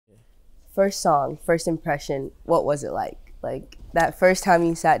First song, first impression, what was it like? Like that first time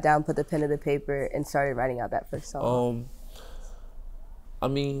you sat down, put the pen to the paper, and started writing out that first song? I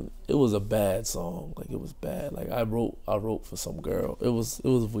mean, it was a bad song. Like, it was bad. Like, I wrote for some girl. It was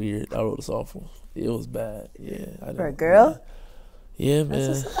weird. I wrote a song for. It was bad. Yeah, I For a didn't. Yeah, girl? yeah,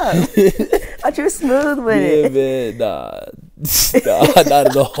 That's man. what's up. I thought you were smooth with Yeah, it. man. Nah, nah, not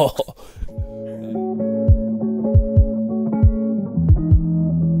at all.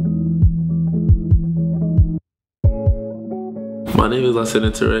 My name is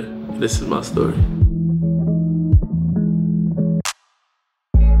Lancine Turay. This is my story.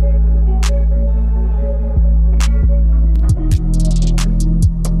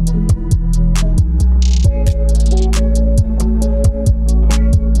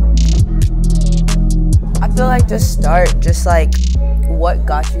 I feel like to start, just like what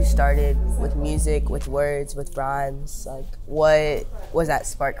got you started with music, with words, with rhymes? Like, what was that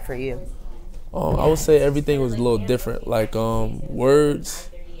spark for you? I would say everything was a little different. Like, words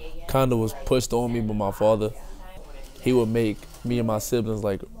kind of was pushed on me by my father. He would make me and my siblings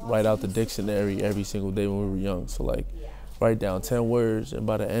like write out the dictionary every single day when we were young. So like, write down 10 words, and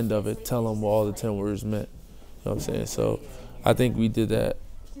by the end of it, tell them what all the 10 words meant. You know what I'm saying? So I think we did that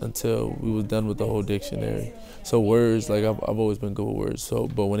until we was done with the whole dictionary. So words, like I've always been good with words. So,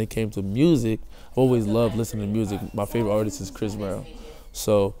 but when it came to music, I've always loved listening to music. My favorite artist is Chris Brown.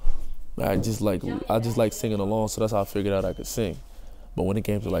 So I just like singing along. So that's how I figured out I could sing. But when it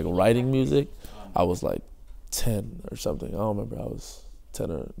came to like writing music, I was like 10 or something. I don't remember. I was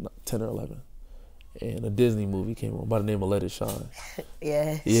 10 or 11. And a Disney movie came on by the name of Let It Shine.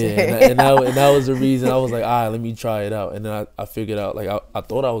 Yeah, Yeah, sure. and that was the reason I was like, all right, let me try it out. And then I figured out, like, I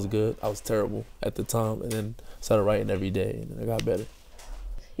thought I was good. I was terrible at the time. And then started writing every day, and then I got better.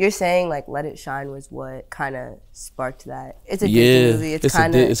 You're saying like Let It Shine was what kind of sparked that? It's a Yeah, Disney movie. It's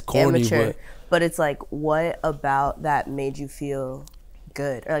kind of it's corny, amateur, but it's like, what about that made you feel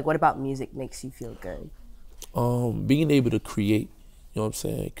good? Or like, what about music makes you feel good? Being able to create, you know what I'm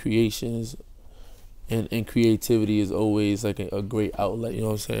saying? Creations and creativity is always like a great outlet, you know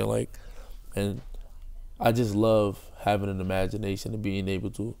what I'm saying? Like, and I just love having an imagination and being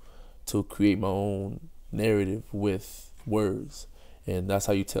able to create my own narrative with words. And that's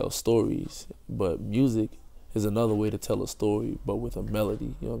how you tell stories. But music is another way to tell a story, but with a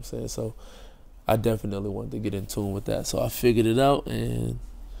melody, you know what I'm saying? So I definitely wanted to get in tune with that. So I figured it out, and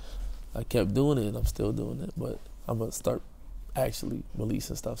I kept doing it, and I'm still doing it. But I'm going to start actually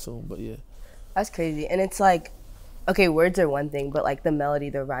releasing stuff soon, but yeah. That's crazy. And it's like, okay, words are one thing, but like the melody,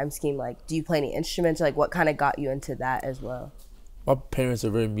 the rhyme scheme, like, do you play any instruments? Or like, what kind of got you into that as well? My parents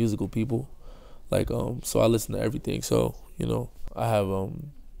are very musical people. Like, so I listen to everything. So, you know, I have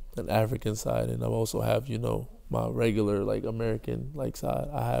an African side, and I also have, you know, my regular like American like side.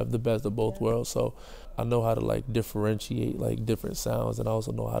 I have the best of both worlds. So I know how to like differentiate like different sounds, and I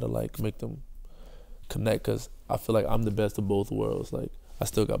also know how to like make them connect, because I feel like I'm the best of both worlds. Like, I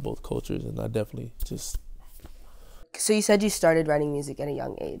still got both cultures, and I definitely just. So you said you started writing music at a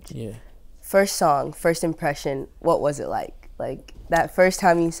young age. Yeah. First song, first impression, what was it like? Like that first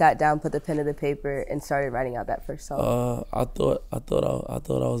time you sat down, put the pen to the paper, and started writing out that first song. I thought I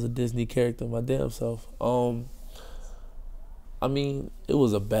was a Disney character my damn self. I mean, it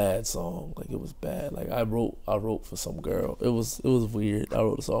was a bad song. Like, it was bad. Like, I wrote for some girl. It was weird. I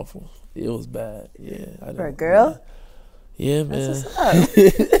wrote a song for. It was bad. Yeah. For a girl? Yeah, man. That's what's up.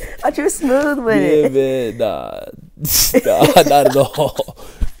 I thought you were smooth with it. Yeah, man. Nah, not at all.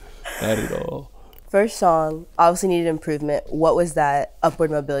 Not at all. First song, obviously needed improvement. What was that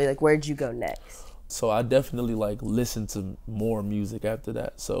upward mobility? Like, where'd you go next? So I definitely like listened to more music after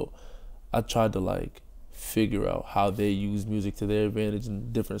that. So I tried to like figure out how they use music to their advantage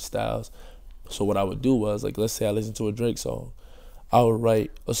in different styles. So what I would do was, like, let's say I listened to a Drake song, I would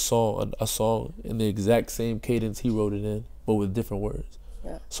write a song in the exact same cadence he wrote it in, but with different words.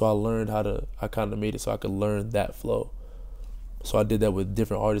 Yeah. So I kind of made it so I could learn that flow. So I did that with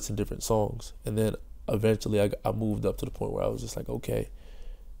different artists and different songs. And then eventually I moved up to the point where I was just like, okay,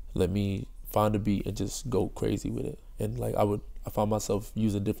 let me find a beat and just go crazy with it. And like I found myself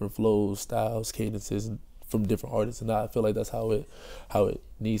using different flows, styles, cadences from different artists. And I feel like that's how it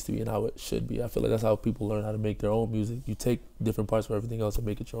needs to be and how it should be. I feel like that's how people learn how to make their own music. You take different parts from everything else and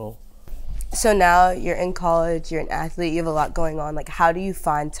make it your own. So now you're in college, you're an athlete, you have a lot going on. Like, how do you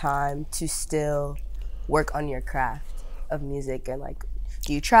find time to still work on your craft of music? And like,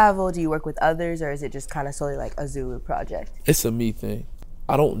 do you travel? Do you work with others? Or is it just kind of solely like a Zulu project? It's a me thing.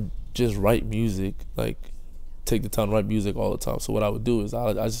 I don't just write music, like take the time to write music all the time. So what I would do is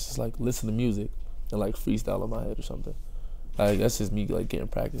I just like listen to music and like freestyle in my head or something. Like that's just me like getting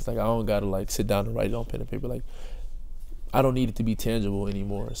practice. Like I don't gotta like sit down and write it on pen and paper. Like I don't need it to be tangible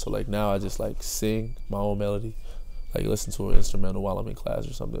anymore. So like now I just like sing my own melody, like listen to an instrumental while I'm in class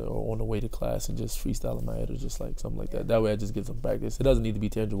or something, or on the way to class and just freestyle in my head or just like something like that. That way I just get some practice. It doesn't need to be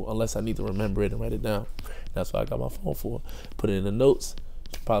tangible unless I need to remember it and write it down. That's what I got my phone for. Put it in the notes.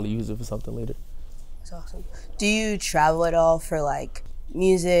 Probably use it for something later. That's awesome. Do you travel at all for like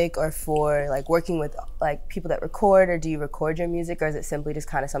music or for like working with like people that record, or do you record your music, or is it simply just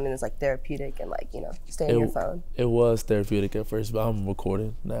kind of something that's like therapeutic and like, you know, stay on your phone? It was therapeutic at first, but I'm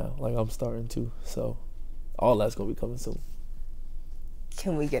recording now. Like I'm starting to, so all that's gonna be coming soon.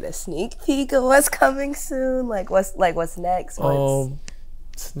 Can we get a sneak peek of what's coming soon? Like what's next?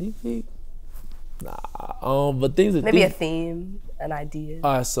 Sneak peek? Nah. But things maybe a theme, an idea.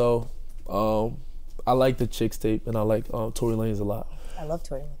 All right, so I like the Chicks tape and I like Tory Lanez a lot. I love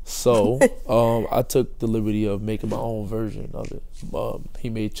Tory Lanez. So I took the liberty of making my own version of it. He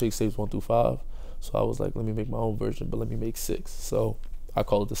made Chicks tapes 1 through 5, so I was like, let me make my own version, but let me make 6. So I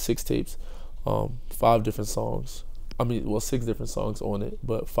call it the 6 tapes. 5 different songs. I mean, well, 6 different songs on it,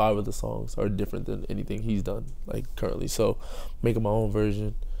 but 5 of the songs are different than anything he's done like currently. So making my own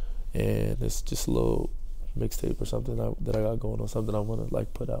version, and it's just a little mixtape or something that I got going on, something I want to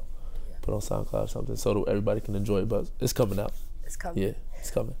like put out, put on SoundCloud or something, so that everybody can enjoy it. But it's coming out. It's coming. Yeah,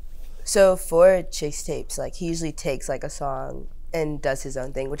 it's coming. So for Chicks tapes, like he usually takes like a song and does his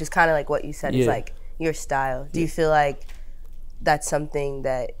own thing, which is kind of like what you said is like your style. Do you feel like that's something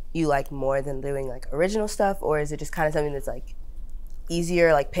that you like more than doing like original stuff, or is it just kind of something that's like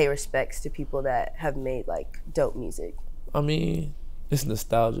easier, like pay respects to people that have made like dope music? I mean, it's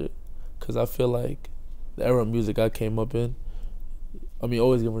nostalgic, because I feel like the era of music I came up in, I mean,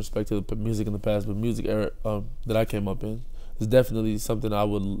 always give respect to the music in the past, but music era that I came up in is definitely something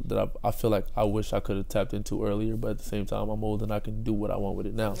I feel like I wish I could have tapped into earlier, but at the same time, I'm old and I can do what I want with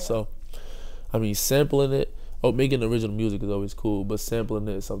it now. Yeah. So, I mean, sampling it, making original music is always cool, but sampling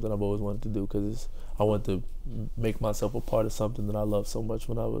it is something I've always wanted to do, because I want to make myself a part of something that I love so much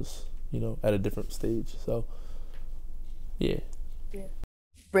when I was, you know, at a different stage. So, yeah.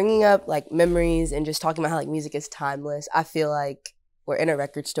 Bringing up like memories and just talking about how like music is timeless, I feel like we're in a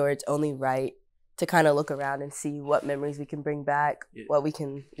record store. It's only right to kind of look around and see what memories we can bring back, what we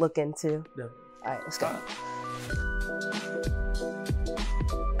can look into. Yeah. All right, let's go.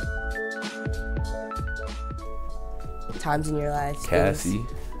 Times in your life. Cassie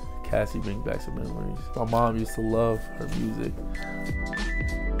brings back some memories. My mom used to love her music.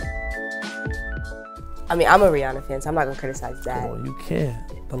 I mean, I'm a Rihanna fan, so I'm not gonna criticize that. Come on, you can.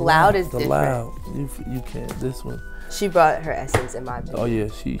 Loud is different. Loud, you can. This one. She brought her essence, in my opinion. Oh yeah,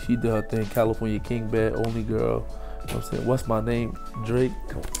 she did her thing. California King Bed, Only Girl. You know what I'm saying? What's My Name? Drake.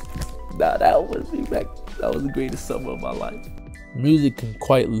 Nah, that was me back. That was the greatest summer of my life. Music can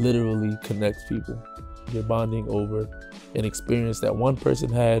quite literally connect people. You're bonding over an experience that one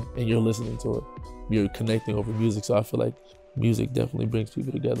person had, and you're listening to it. You're connecting over music, so I feel like music definitely brings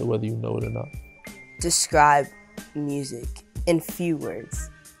people together, whether you know it or not. Describe music in few words.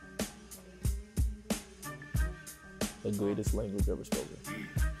 The greatest language ever spoken.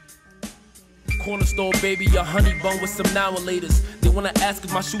 Corner store, baby, a honey bun with some now-a-laters. They wanna ask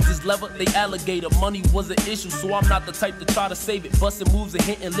if my shoes is leather, they alligator. Money was an issue, so I'm not the type to try to save it. Busting moves and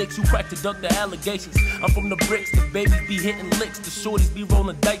hitting licks, you crack to duck the allegations. I'm from the bricks, the babies be hitting licks. The shorties be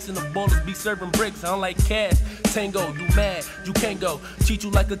rolling dice and the ballers be serving bricks. I don't like cash, tango, you mad, you can't go. Treat you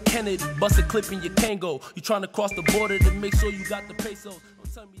like a Kennedy, bust a clip and you can't go. You trying to cross the border to make sure you got the pesos.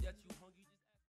 Don't tell me that